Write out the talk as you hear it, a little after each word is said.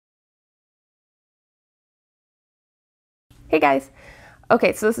Hey guys!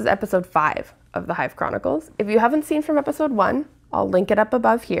 Okay, so this is episode 5 of the Hive Chronicles. If you haven't seen from episode 1, I'll link it up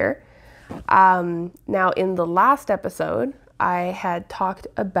above here. Now in the last episode, I had talked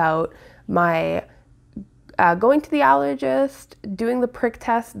about my going to the allergist, doing the prick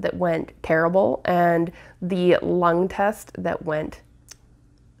test that went terrible, and the lung test that went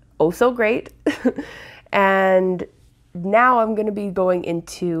oh so great. And now I'm going to be going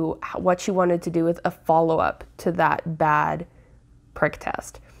into what she wanted to do with a follow-up to that bad prick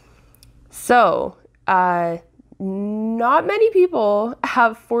test. So, not many people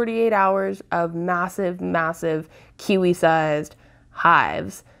have 48 hours of massive kiwi-sized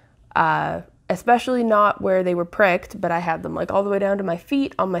hives, especially not where they were pricked, but I had them like all the way down to my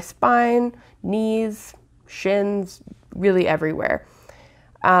feet, on my spine, knees, shins, really everywhere.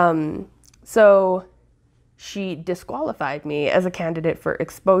 So she disqualified me as a candidate for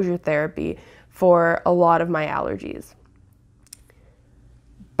exposure therapy for a lot of my allergies.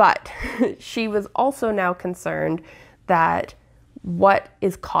 But she was also now concerned that what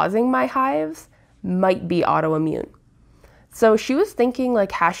is causing my hives might be autoimmune. So she was thinking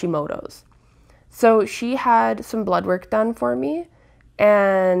like Hashimoto's. So she had some blood work done for me,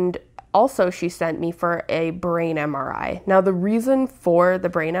 and also she sent me for a brain MRI. Now the reason for the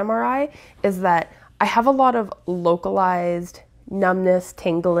brain MRI is that I have a lot of localized numbness,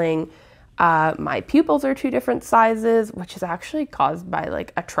 tingling. My pupils are 2 different sizes, which is actually caused by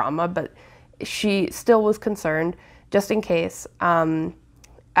like a trauma, but she still was concerned just in case,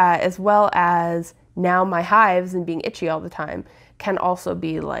 as well as now my hives and being itchy all the time can also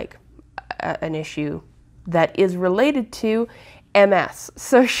be like an issue that is related to MS.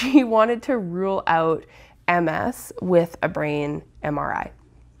 So she wanted to rule out MS with a brain MRI.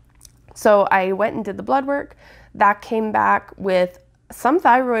 So I went and did the blood work. That came back with some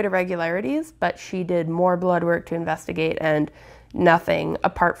thyroid irregularities, but she did more blood work to investigate and nothing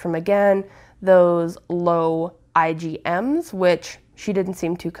apart from, again, those low IgMs, which she didn't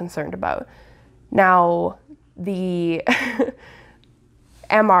seem too concerned about. Now, the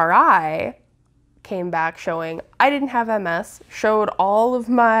MRI came back showing I didn't have MS, showed all of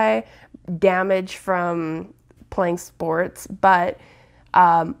my damage from playing sports, but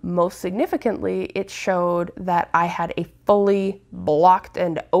most significantly, it showed that I had a fully blocked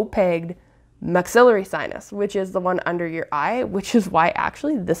and opaqued maxillary sinus, which is the one under your eye, which is why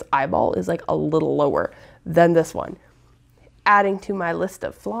actually this eyeball is like a little lower than this one, adding to my list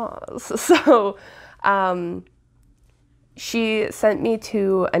of flaws. So she sent me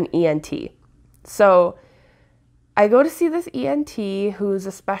to an ENT. So I go to see this ENT who's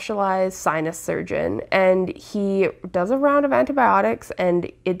a specialized sinus surgeon, and he does a round of antibiotics and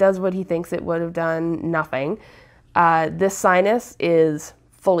it does what he thinks it would have done, nothing. This sinus is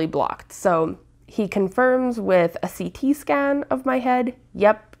fully blocked. So he confirms with a CT scan of my head,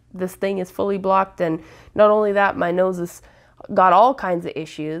 yep, this thing is fully blocked. And not only that, my nose has got all kinds of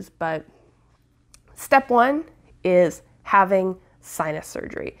issues, but step 1 is having sinus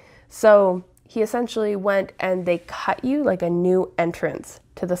surgery. So he essentially went and they cut you like a new entrance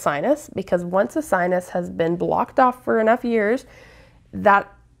to the sinus, because once a sinus has been blocked off for enough years, that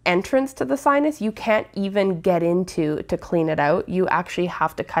entrance to the sinus, you can't even get into to clean it out. You actually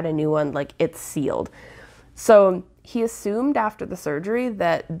have to cut a new one, like it's sealed. So he assumed after the surgery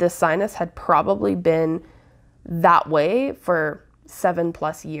that the sinus had probably been that way for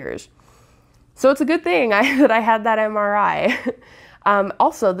 7+ years. So it's a good thing that I had that MRI.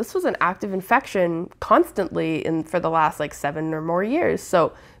 Also, this was an active infection constantly for the last like 7 or more years.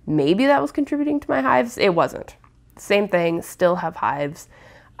 So maybe that was contributing to my hives. It wasn't. Same thing, still have hives.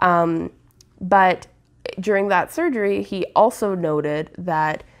 But during that surgery, he also noted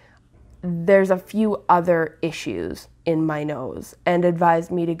that there's a few other issues in my nose and advised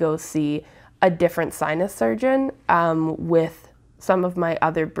me to go see a different sinus surgeon with some of my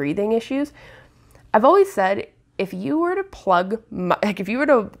other breathing issues. I've always said, if you were to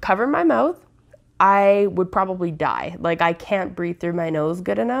cover my mouth, I would probably die. Like, I can't breathe through my nose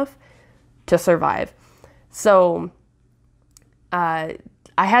good enough to survive. So I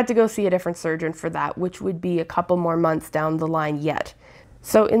had to go see a different surgeon for that, which would be a couple more months down the line yet.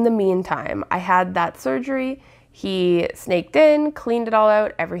 So in the meantime, I had that surgery. He snaked in, cleaned it all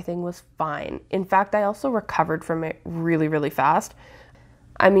out. Everything was fine. In fact, I also recovered from it really fast.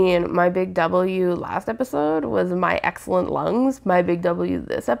 I mean, my big W last episode was my excellent lungs. My big W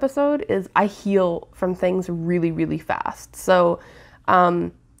this episode is I heal from things really fast. So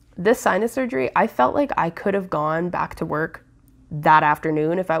this sinus surgery, I felt like I could have gone back to work that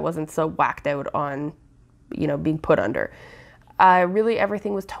afternoon if I wasn't so whacked out on, being put under. Really,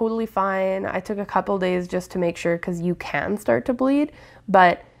 everything was totally fine. I took a couple days just to make sure, because you can start to bleed.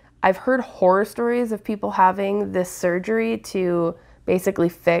 But I've heard horror stories of people having this surgery to basically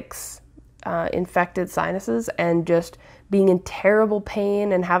fix infected sinuses and just being in terrible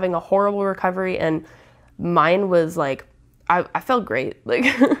pain and having a horrible recovery. And mine was like, I felt great. Like,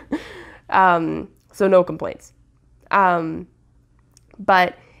 so no complaints.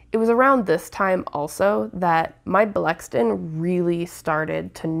 But it was around this time also that my Blexten really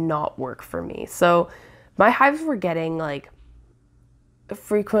started to not work for me. So my hives were getting like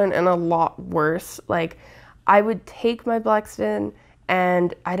frequent and a lot worse. Like, I would take my Blexten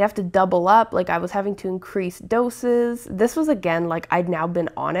and I'd have to double up. Like, I was having to increase doses. This was, again, like, I'd now been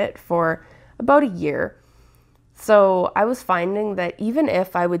on it for about a year. So I was finding that even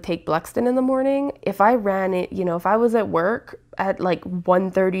if I would take Blexten in the morning, if I ran it, you know, if I was at work at like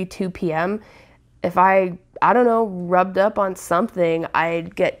 1:30, 2 p.m., if I don't know, rubbed up on something,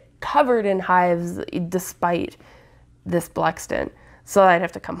 I'd get covered in hives despite this Blexten. So I'd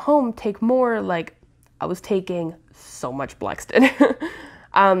have to come home, take more. Like, I was taking so much Blexten.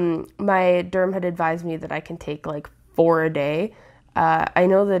 My derm had advised me that I can take like 4 a day. I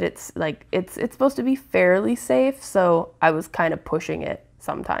know that it's like, it's supposed to be fairly safe, so I was kind of pushing it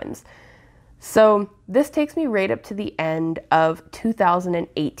sometimes. So this takes me right up to the end of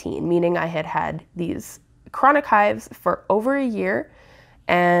 2018, meaning I had had these chronic hives for over a year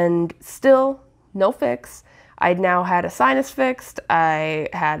and still no fix. I'd now had a sinus fixed. I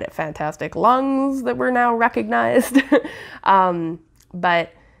had fantastic lungs that were now recognized.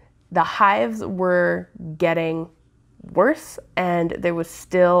 But the hives were getting worse, and there was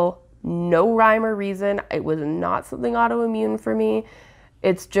still no rhyme or reason. It was not something autoimmune for me.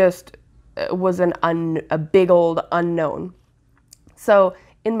 It's just, it was a big old unknown. So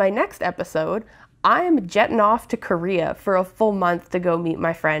in my next episode, I'm jetting off to Korea for a full month to go meet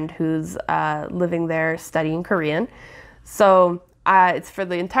my friend who's living there studying Korean. So it's for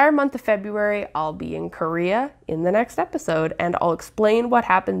the entire month of February. I'll be in Korea in the next episode, and I'll explain what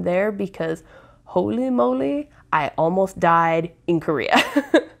happened there, because holy moly, I almost died in Korea.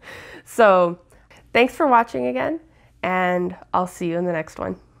 So thanks for watching again, and I'll see you in the next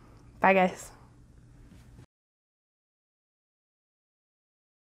one. Bye, guys.